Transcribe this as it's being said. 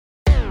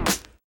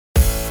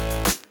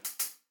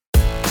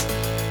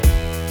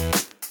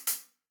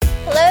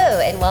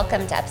and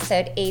welcome to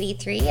episode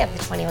 83 of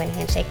the 21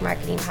 Handshake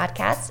Marketing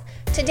Podcast.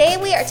 Today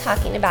we are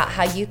talking about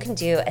how you can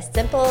do a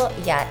simple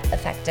yet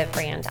effective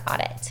brand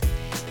audit.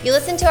 If you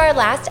listened to our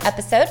last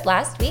episode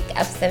last week,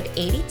 episode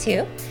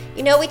 82,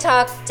 you know we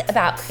talked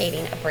about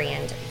creating a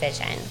brand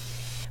vision.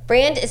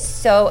 Brand is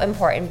so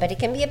important, but it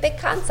can be a big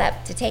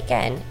concept to take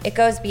in. It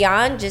goes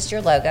beyond just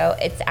your logo.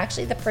 It's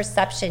actually the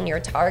perception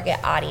your target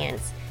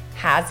audience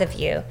has of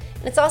you.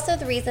 And it's also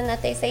the reason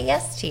that they say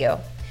yes to you.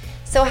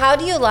 So how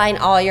do you align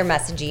all your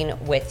messaging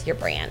with your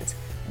brand?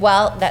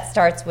 Well, that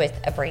starts with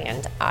a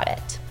brand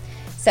audit.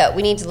 So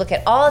we need to look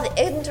at all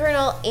the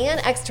internal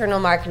and external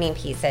marketing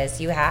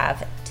pieces you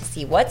have to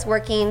see what's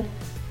working,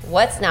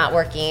 what's not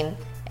working,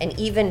 and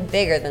even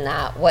bigger than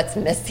that, what's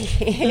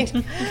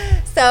missing.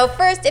 So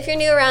first, if you're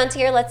new around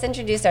here, let's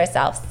introduce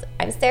ourselves.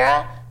 I'm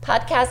Sarah,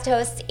 podcast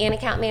host and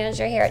account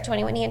manager here at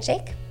 21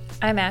 Handshake.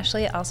 I'm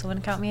Ashley, also an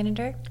account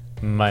manager.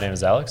 My name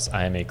is Alex.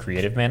 I am a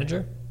creative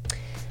manager.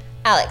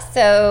 Alex,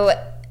 so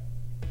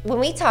when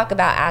we talk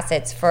about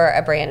assets for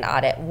a brand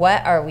audit,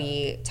 what are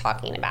we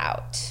talking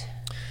about?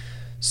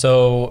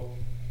 So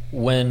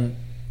when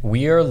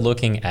we are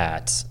looking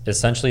at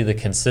essentially the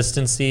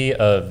consistency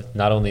of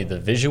not only the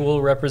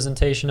visual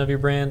representation of your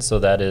brand, so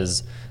that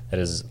is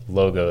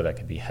logo, that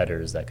could be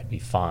headers, that could be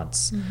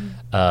fonts,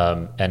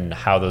 and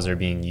how those are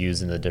being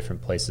used in the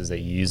different places that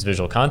you use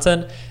visual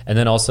content, and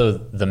then also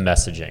the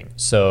messaging.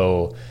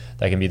 So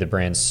that can be the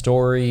brand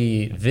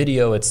story,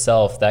 video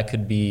itself. That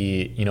could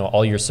be,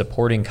 all your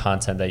supporting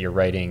content that you're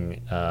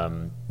writing,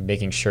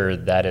 making sure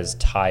that is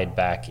tied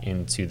back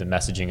into the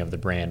messaging of the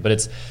brand.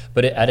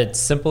 But at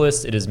its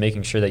simplest, it is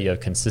making sure that you have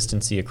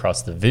consistency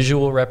across the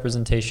visual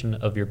representation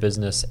of your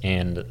business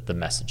and the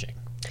messaging.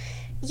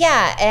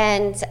 Yeah,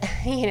 and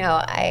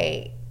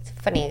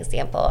funny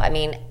example. I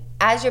mean,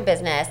 as your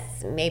business,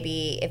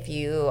 maybe if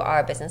you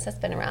are a business that's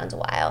been around a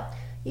while,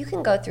 you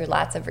can go through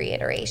lots of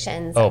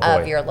reiterations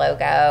of your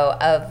logo,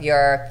 of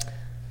your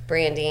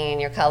branding,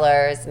 your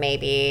colors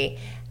maybe,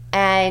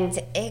 and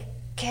it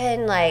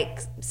can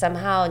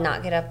somehow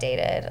not get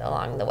updated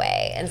along the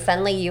way. And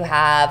suddenly you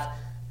have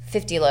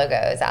 50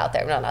 logos out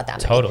there. No, not that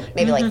many. Totally.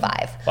 Maybe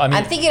 5. Well,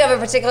 I'm thinking of a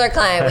particular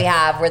client we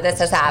have where this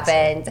has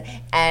happened,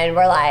 and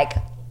we're like,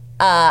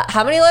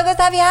 how many logos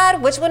have you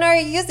had? Which one are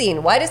you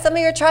using? Why do some of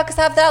your trucks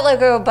have that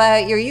logo,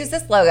 but you use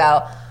this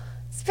logo?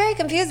 It's very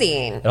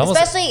confusing,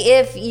 especially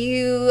if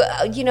you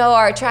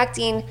are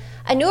attracting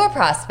a newer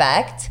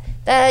prospect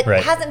that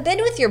hasn't been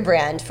with your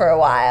brand for a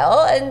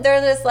while, and they're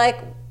just like,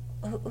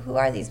 who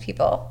are these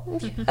people?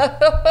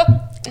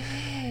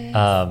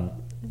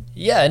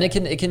 Yeah, and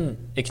it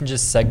can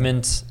just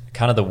segment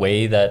kind of the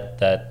way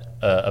that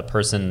a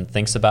person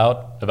thinks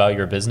about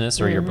your business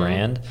or your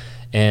brand.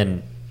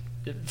 And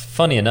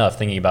funny enough,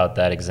 thinking about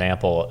that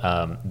example,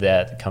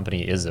 that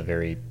company is a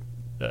very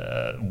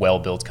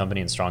well-built company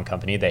and strong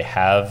company. They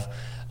have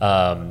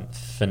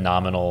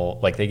phenomenal,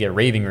 they get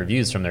raving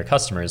reviews from their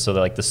customers. So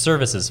the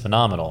service is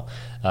phenomenal,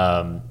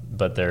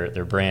 but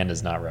their brand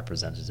is not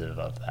representative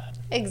of that.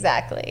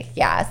 Exactly.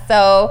 Yeah.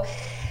 So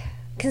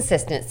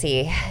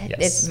consistency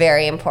is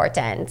very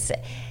important.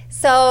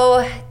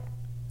 So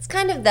it's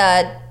kind of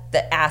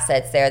the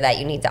assets there that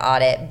you need to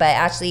audit, but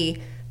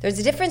actually there's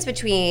a difference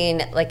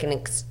between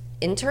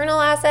internal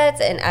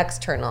assets and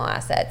external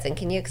assets. And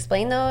can you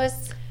explain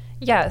those?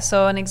 Yeah,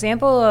 so an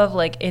example of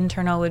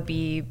internal would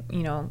be,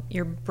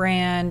 your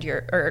brand,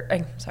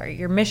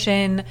 your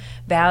mission,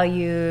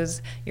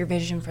 values, your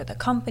vision for the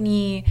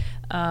company,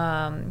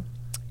 company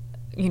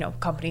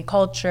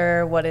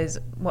culture,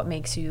 what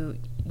makes you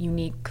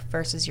unique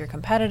versus your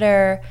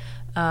competitor,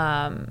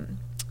 and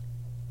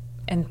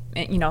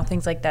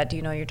things like that. Do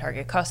you know your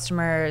target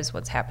customers?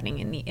 What's happening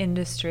in the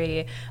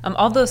industry?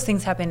 All those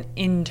things happen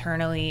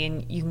internally,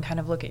 and you can kind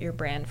of look at your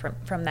brand from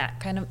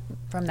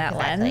that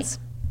lens.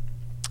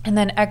 And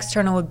then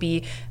external would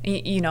be,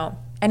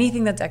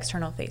 anything that's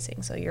external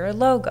facing. So your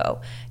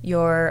logo,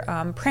 your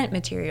print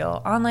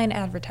material, online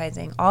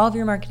advertising, all of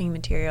your marketing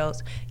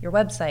materials, your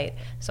website,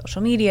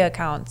 social media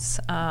accounts,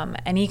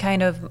 any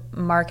kind of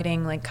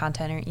marketing like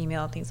content or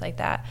email, things like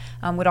that,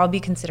 would all be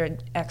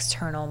considered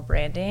external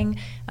branding.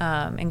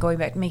 And going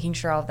back, making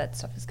sure all of that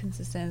stuff is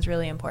consistent is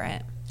really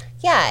important.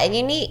 Yeah, and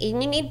you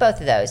need both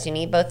of those. You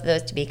need both of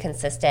those to be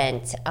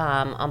consistent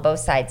on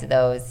both sides of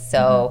those.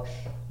 So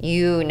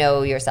you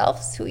know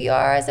yourselves who you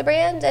are as a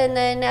brand, and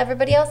then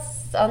everybody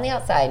else on the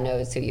outside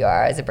knows who you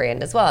are as a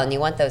brand as well, and you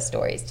want those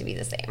stories to be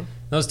the same.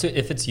 Those two,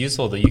 if it's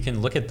useful, though, you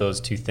can look at those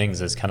two things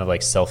as kind of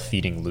like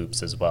self-feeding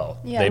loops as well.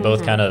 Yeah. They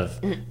both kind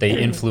of, they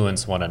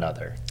influence one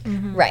another.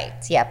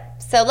 Right, yep.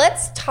 So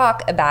let's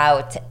talk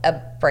about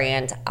a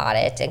brand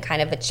audit and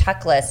kind of a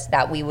checklist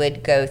that we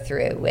would go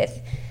through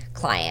with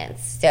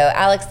clients. So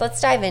Alex, let's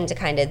dive into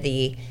kind of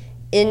the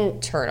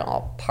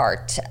internal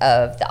part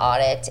of the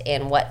audit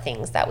and what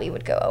things that we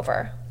would go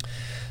over.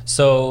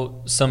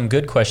 So some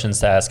good questions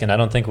to ask, and I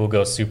don't think we'll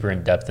go super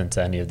in depth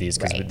into any of these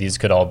because these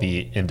could all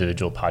be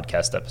individual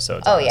podcast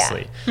episodes,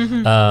 honestly.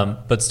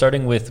 But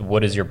starting with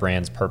what is your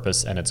brand's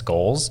purpose and its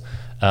goals,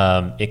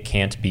 it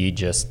can't be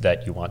just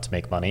that you want to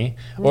make money,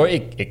 or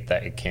it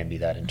can be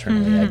that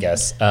internally, I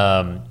guess.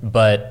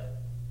 But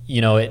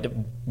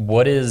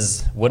what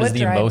is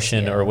the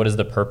emotion or what is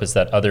the purpose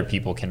that other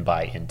people can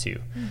buy into?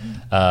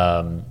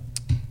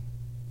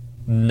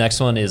 Next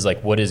one is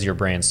like, what is your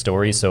brand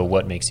story? So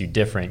what makes you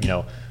different?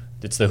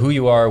 It's the who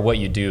you are, what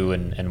you do,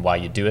 and why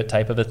you do it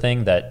type of a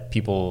thing that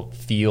people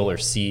feel or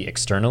see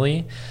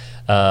externally.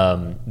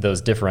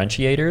 Those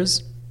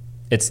differentiators.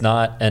 It's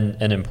not,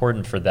 and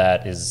important for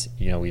that is,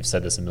 we've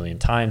said this a million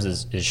times,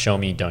 is show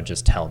me, don't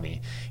just tell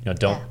me.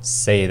 Don't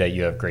say that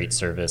you have great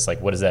service.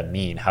 Like, what does that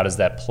mean? How does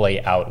that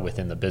play out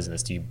within the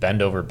business? Do you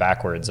bend over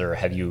backwards, or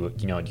have you,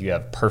 do you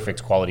have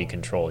perfect quality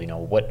control?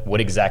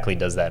 What exactly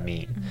does that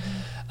mean?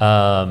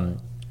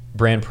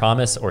 Brand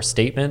promise or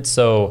statement.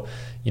 So,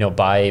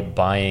 by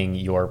buying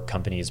your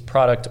company's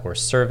product or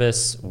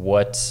service,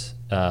 what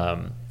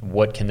can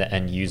the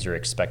end user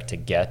expect to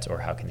get, or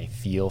how can they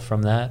feel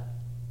from that?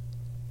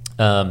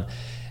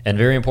 And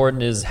very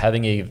important is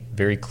having a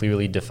very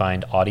clearly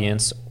defined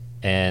audience,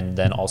 and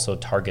then also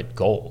target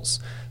goals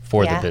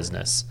for the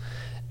business.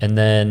 And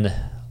then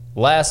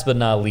last but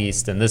not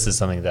least, and this is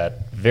something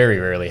that very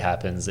rarely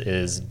happens,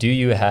 is do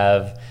you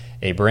have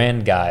a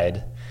brand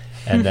guide,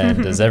 and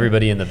then does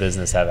everybody in the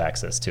business have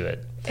access to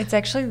it? It's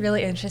actually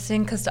really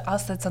interesting because to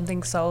us that's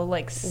something so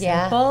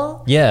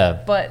simple.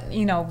 Yeah. But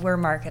we're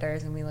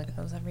marketers and we look at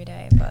those every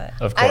day. But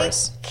of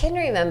course, I can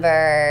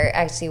remember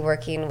actually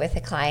working with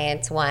a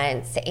client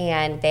once,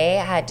 and they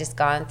had just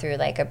gone through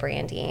like a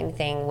branding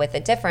thing with a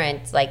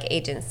different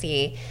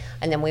agency,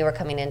 and then we were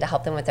coming in to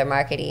help them with their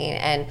marketing,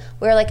 and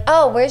we were like,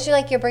 oh, where's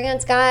your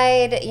brand's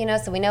guide?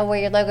 So we know where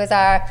your logos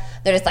are.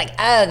 They're just like,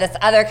 oh, this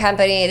other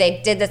company, they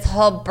did this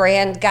whole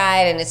brand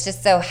guide and it's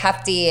just so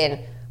hefty,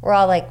 and we're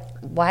all like,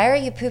 why are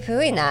you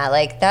poo-pooing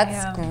that?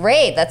 That's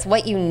great. That's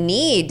what you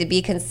need to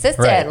be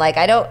consistent. Right.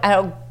 I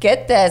don't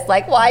get this.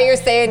 Why you're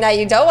saying that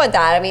you don't want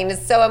that. I mean,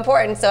 it's so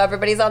important so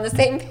everybody's on the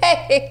same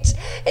page.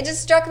 It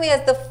just struck me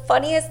as the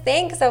funniest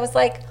thing because I was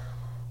like,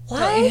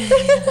 what?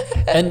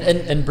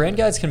 and brand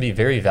guides can be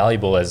very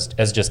valuable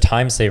as just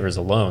time savers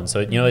alone.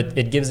 So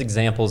it gives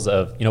examples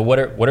of what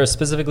are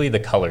specifically the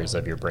colors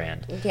of your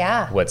brand.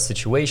 Yeah. What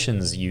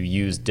situations you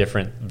use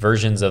different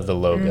versions of the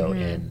logo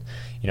in.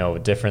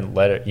 Different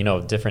letter,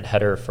 different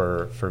header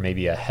for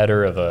maybe a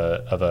header of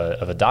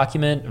a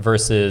document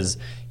versus,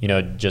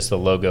 just the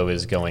logo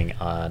is going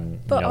on,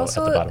 but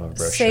also, at the bottom of a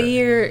brochure. Say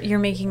you're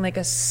making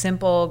a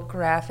simple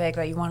graphic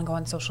that you want to go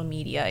on social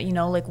media,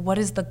 what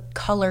is the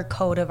color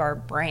code of our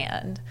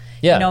brand?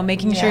 Yeah.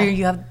 Making sure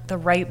you have the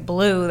right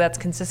blue that's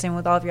consistent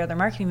with all of your other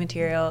marketing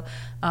material.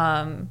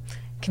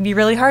 Can be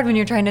really hard when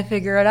you're trying to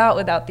figure it out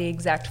without the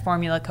exact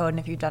formula code. And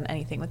if you've done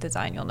anything with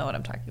design, you'll know what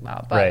I'm talking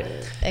about. But right.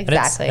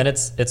 Exactly. And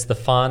it's the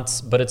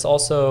fonts, but it's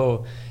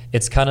also,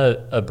 it's kind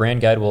of a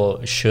brand guide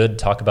should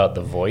talk about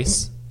the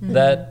voice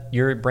that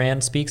your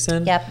brand speaks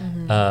in. Yep.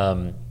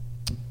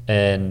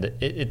 And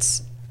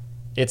it's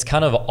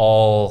kind of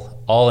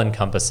all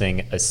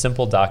encompassing, a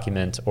simple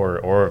document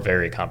or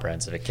very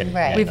comprehensive. It can,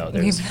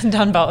 we've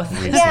done both.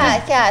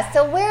 Yeah.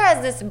 So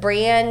whereas this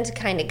brand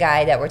kind of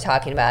guide that we're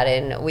talking about,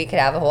 and we could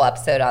have a whole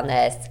episode on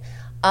this,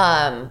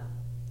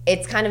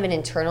 it's kind of an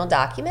internal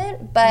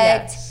document,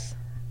 but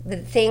the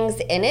things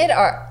in it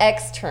are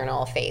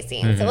external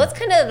facing. So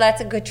that's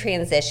a good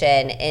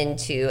transition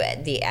into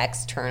the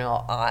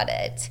external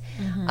audit.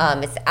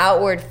 It's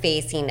outward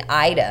facing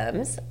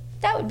items.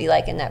 That would be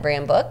in that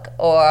brand book,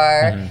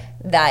 or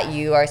that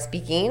you are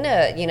speaking,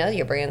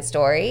 your brand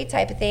story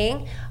type of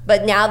thing.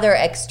 But now they're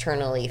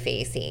externally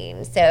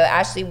facing. So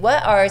Ashley,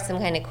 what are some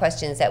kind of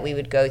questions that we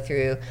would go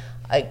through,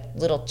 a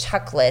little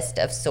checklist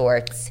of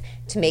sorts,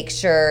 to make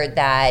sure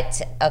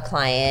that a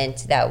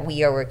client that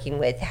we are working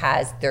with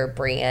has their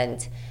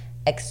brand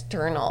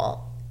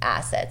external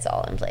assets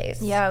all in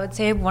place? Yeah, I would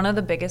say one of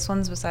the biggest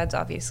ones, besides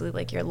obviously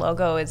your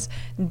logo, is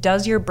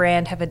does your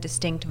brand have a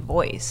distinct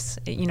voice?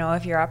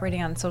 If you're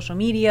operating on social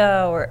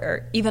media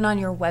or even on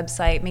your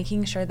website,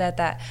 making sure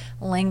that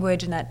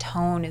language and that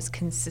tone is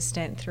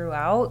consistent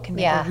throughout can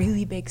make a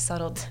really big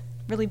subtle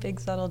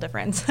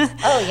difference.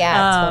 Oh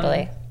yeah,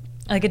 totally.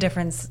 A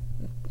difference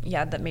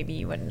that maybe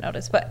you wouldn't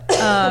notice. But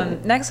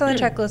next on the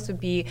checklist would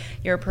be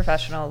your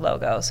professional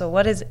logo. So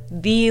what is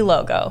the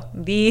logo?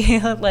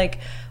 The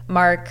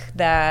mark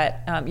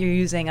that you're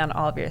using on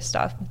all of your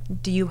stuff.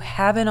 Do you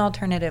have an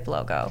alternative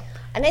logo?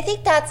 And I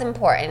think that's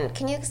important.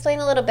 Can you explain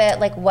a little bit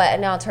what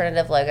an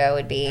alternative logo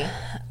would be?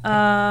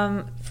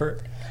 In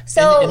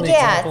the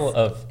example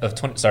of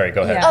 20, sorry,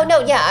 go ahead. Yeah. Oh no,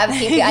 yeah,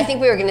 I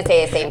think we were going to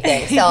say the same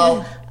thing.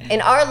 So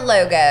And our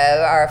logo,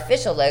 our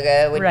official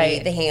logo, would Right.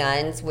 be the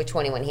hands with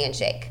 21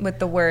 Handshake. With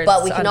the words.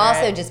 But we can under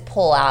also it. just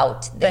pull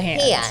out the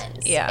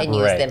hands Yeah. and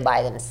use Right. them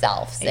by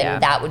themselves. And Yeah.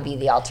 that would be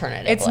the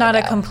alternative. It's not a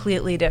logo.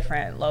 completely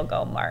different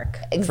logo mark.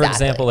 Exactly. For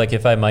example, like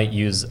if I might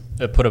use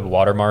put a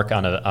watermark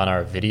on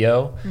our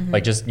video,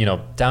 like just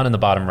down in the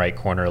bottom right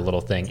corner, a little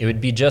thing, it would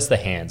be just the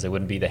hands. It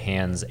wouldn't be the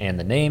hands and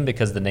the name,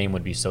 because the name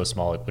would be so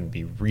small it wouldn't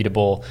be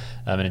readable,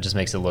 and it just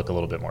makes it look a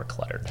little bit more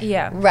cluttered.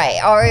 Yeah.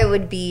 Right. Or it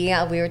would be,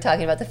 we were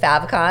talking about the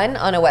favicon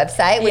on a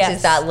website, which Yes.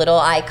 is that little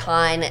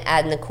icon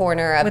in the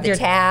corner of With the your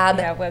tab.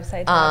 Yeah,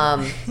 website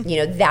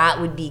tab. That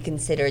would be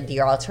considered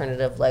your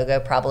alternative logo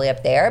probably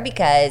up there,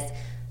 because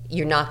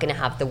you're not going to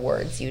have the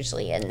words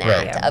usually in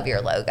that Right. of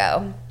your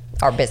logo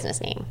or business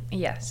name.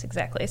 Yes,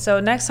 exactly. So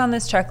next on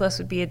this checklist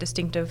would be a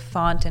distinctive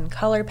font and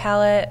color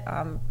palette.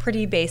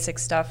 Pretty basic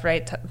stuff,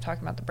 right?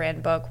 Talking about the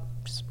brand book,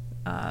 just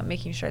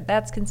making sure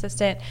that's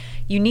consistent.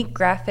 Unique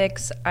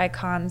graphics,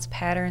 icons,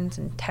 patterns,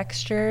 and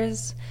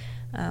textures,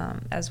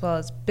 as well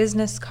as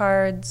business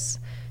cards,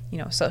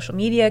 social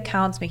media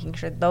accounts, making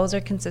sure those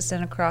are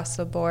consistent across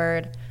the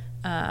board.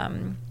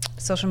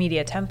 Social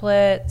media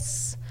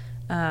templates,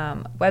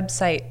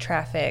 website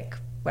traffic,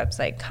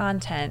 website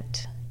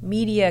content,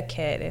 media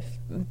kit, if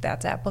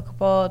that's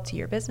applicable to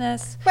your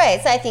business.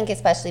 Right. So I think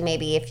especially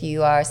maybe if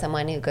you are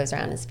someone who goes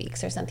around and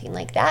speaks or something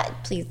like that,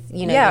 please,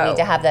 you need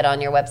to have that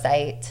on your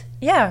website.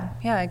 Yeah,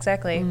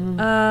 exactly.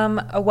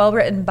 A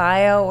well-written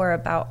bio or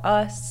about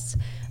us,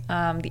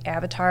 the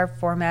avatar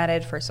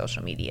formatted for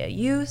social media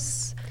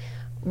use.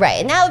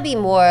 Right, and that would be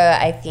more,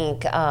 I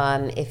think,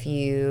 if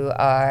you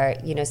are,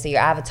 so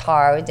your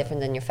avatar is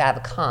different than your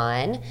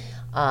favicon.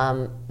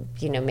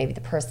 Maybe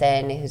the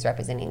person who's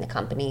representing the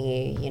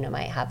company,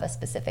 might have a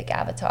specific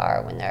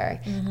avatar when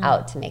they're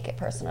out to make it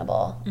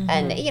personable.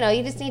 And,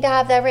 you just need to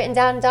have that written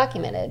down and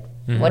documented.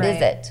 What is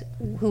it?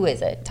 Who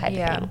is it? Type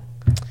of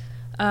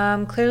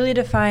thing. Clearly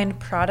defined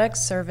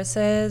products,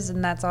 services,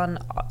 and that's on,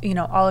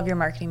 all of your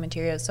marketing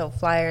materials. So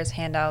flyers,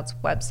 handouts,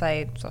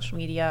 website, social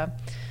media.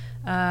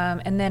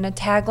 And then a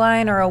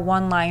tagline or a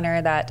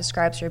one-liner that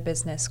describes your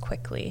business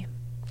quickly.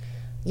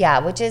 Yeah,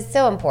 which is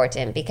so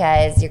important,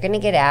 because you're going to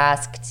get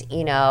asked,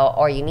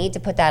 or you need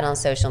to put that on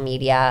social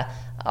media,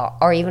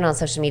 or even on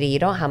social media, you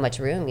don't have much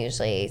room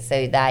usually,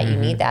 so that you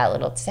need that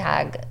little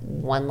tag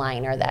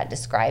one-liner that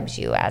describes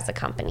you as a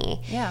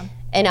company. Yeah.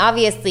 And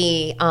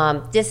obviously,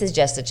 this is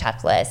just a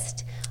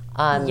checklist.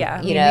 We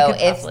could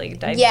probably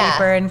dive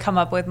deeper and come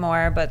up with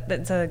more, but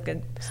that's a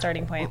good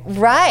starting point.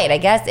 Right. I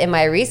guess in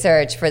my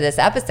research for this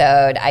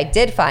episode, I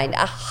did find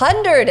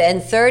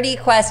 130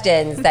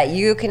 questions that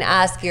you can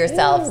ask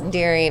yourself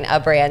during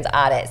a brand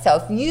audit. So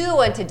if you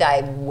want to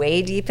dive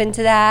way deep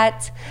into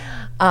that,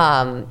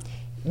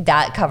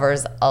 that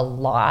covers a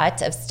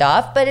lot of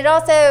stuff, but it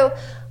also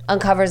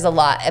uncovers a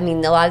lot. I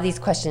mean, a lot of these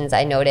questions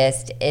I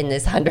noticed in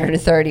this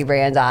 130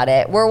 brand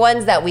audit were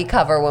ones that we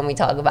cover when we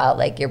talk about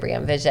like your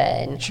brand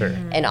vision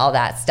and all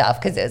that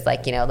stuff. Cause it was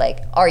like,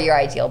 are your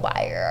ideal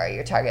buyer or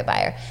your target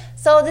buyer?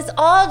 So this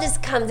all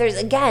just comes,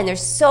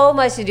 there's so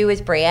much to do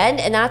with brand.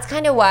 And that's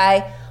kind of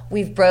why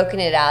we've broken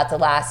it out the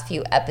last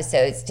few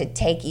episodes to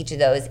take each of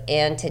those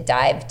and to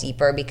dive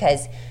deeper,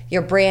 because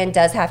your brand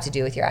does have to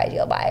do with your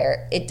ideal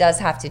buyer. It does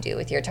have to do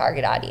with your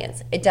target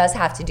audience. It does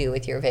have to do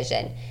with your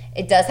vision.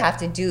 It does have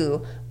to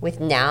do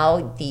with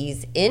now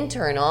these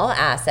internal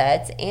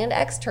assets and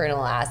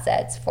external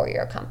assets for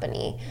your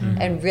company,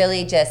 and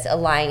really just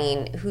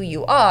aligning who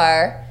you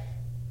are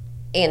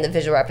and the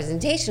visual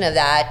representation of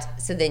that,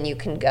 so then you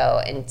can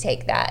go and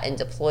take that and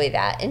deploy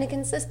that in a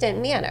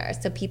consistent manner.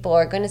 So people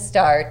are going to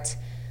start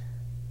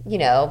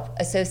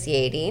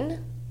associating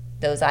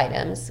those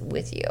items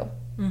with you.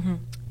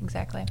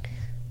 Exactly.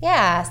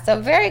 Yeah, so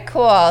very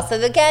cool.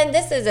 So again,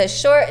 this is a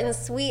short and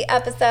sweet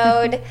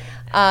episode.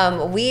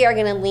 We are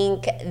going to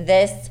link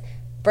this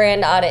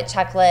brand audit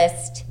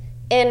checklist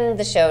in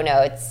the show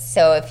notes.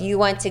 So if you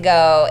want to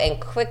go and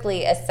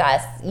quickly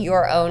assess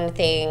your own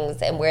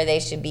things and where they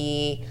should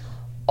be,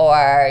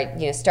 or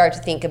start to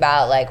think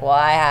about like, well,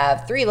 I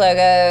have 3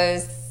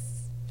 logos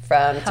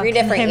from 3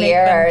 different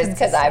years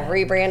because I've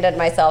rebranded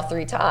myself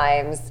 3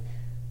 times.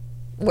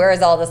 Where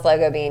is all this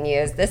logo being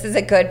used? This is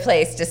a good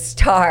place to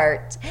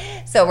start.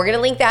 So we're going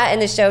to link that in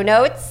the show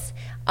notes.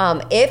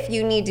 If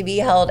you need to be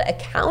held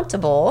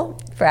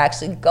accountable for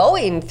actually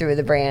going through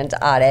the brand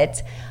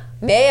audit,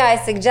 may I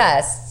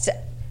suggest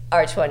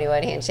our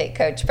 21 Handshake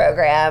Coach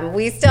program.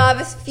 We still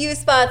have a few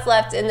spots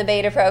left in the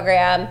beta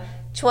program,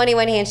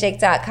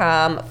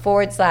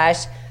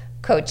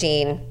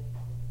 21handshake.com/coaching.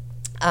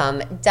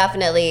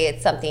 Definitely,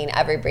 it's something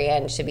every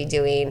brand should be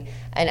doing.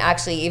 And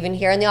actually, even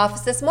here in the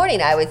office this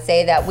morning, I would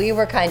say that we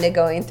were kind of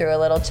going through a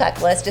little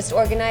checklist, just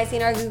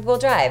organizing our Google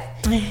Drive.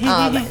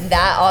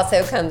 That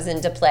also comes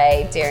into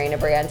play during a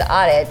brand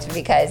audit,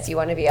 because you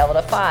want to be able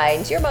to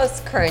find your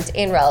most current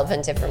and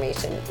relevant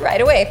information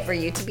right away for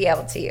you to be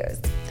able to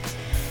use.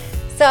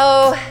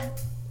 So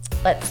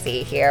let's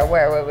see here.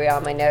 Where were we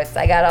on my notes?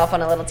 I got off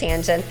on a little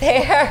tangent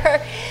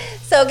there.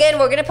 So again,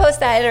 we're going to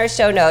post that in our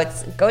show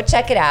notes. Go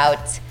check it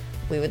out.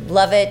 We would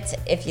love it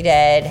if you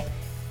did.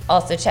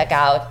 also check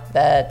out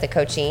the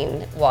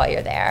coaching while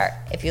you're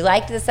there. If you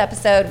liked this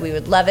episode, we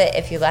would love it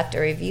if you left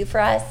a review for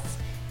us.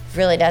 It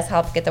really does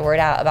help get the word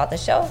out about the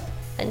show.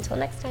 Until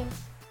next time.